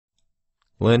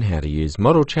Learn how to use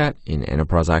Model Chat in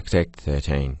Enterprise Architect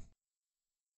 13.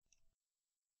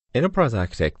 Enterprise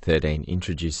Architect 13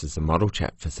 introduces a Model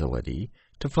Chat facility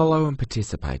to follow and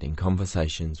participate in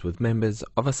conversations with members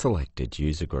of a selected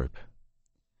user group.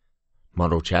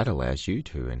 Model Chat allows you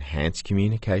to enhance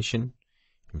communication,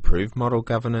 improve model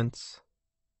governance,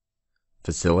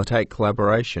 facilitate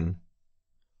collaboration,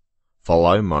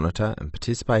 follow, monitor and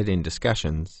participate in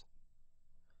discussions,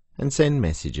 and send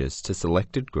messages to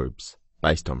selected groups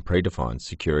based on predefined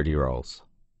security roles.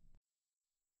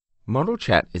 Model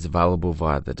Chat is available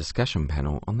via the discussion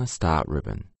panel on the Start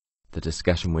ribbon. The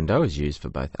discussion window is used for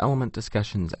both element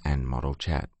discussions and Model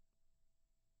Chat.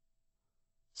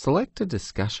 Select a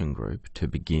discussion group to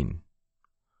begin.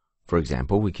 For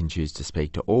example, we can choose to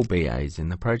speak to all BAs in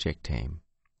the project team.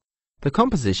 The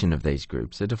composition of these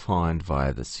groups are defined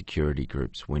via the Security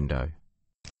Groups window.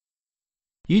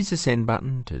 Use the Send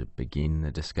button to begin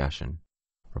the discussion.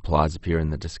 Replies appear in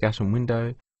the discussion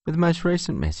window, with the most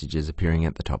recent messages appearing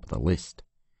at the top of the list.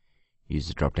 Use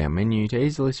the drop-down menu to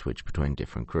easily switch between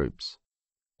different groups.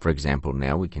 For example,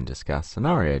 now we can discuss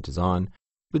scenario design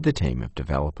with the team of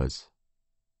developers.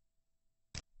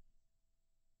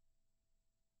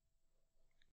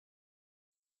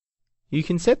 You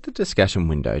can set the discussion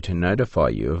window to notify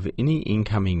you of any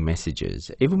incoming messages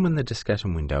even when the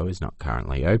discussion window is not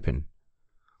currently open.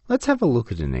 Let's have a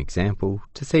look at an example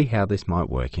to see how this might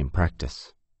work in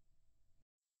practice.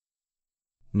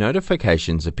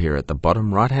 Notifications appear at the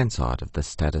bottom right-hand side of the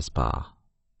status bar.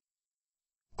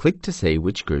 Click to see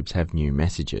which groups have new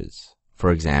messages.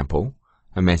 For example,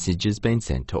 a message has been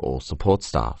sent to all support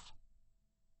staff.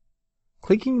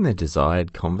 Clicking the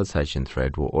desired conversation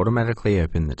thread will automatically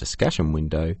open the discussion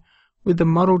window with the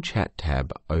Model Chat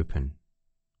tab open.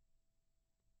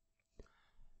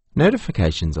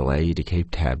 Notifications allow you to keep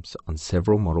tabs on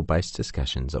several model-based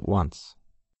discussions at once.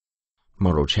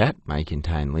 Model Chat may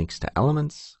contain links to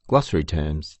elements, glossary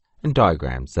terms, and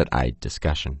diagrams that aid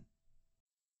discussion.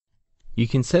 You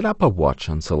can set up a watch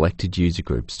on selected user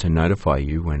groups to notify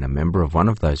you when a member of one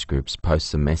of those groups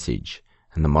posts a message,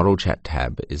 and the Model Chat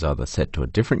tab is either set to a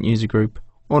different user group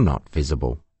or not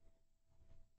visible.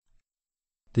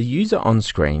 The user on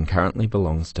screen currently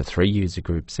belongs to 3 user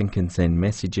groups and can send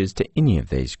messages to any of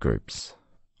these groups.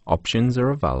 Options are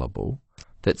available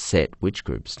that set which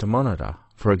groups to monitor.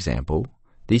 For example,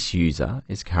 this user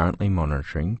is currently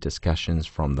monitoring discussions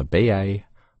from the BA,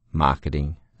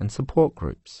 marketing, and support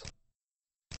groups.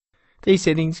 These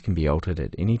settings can be altered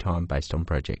at any time based on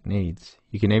project needs.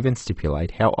 You can even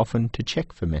stipulate how often to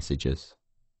check for messages.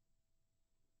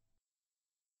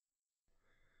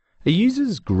 A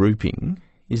user's grouping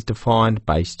is defined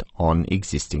based on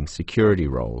existing security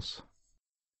roles.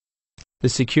 The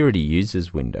Security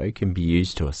Users window can be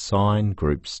used to assign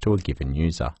groups to a given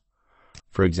user.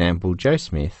 For example, Joe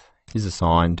Smith is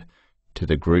assigned to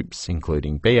the groups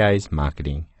including BAs,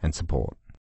 marketing, and support.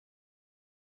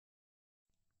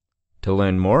 To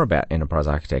learn more about Enterprise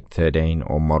Architect 13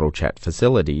 or Model Chat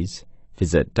facilities,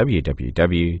 visit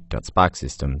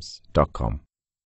www.sparxsystems.com.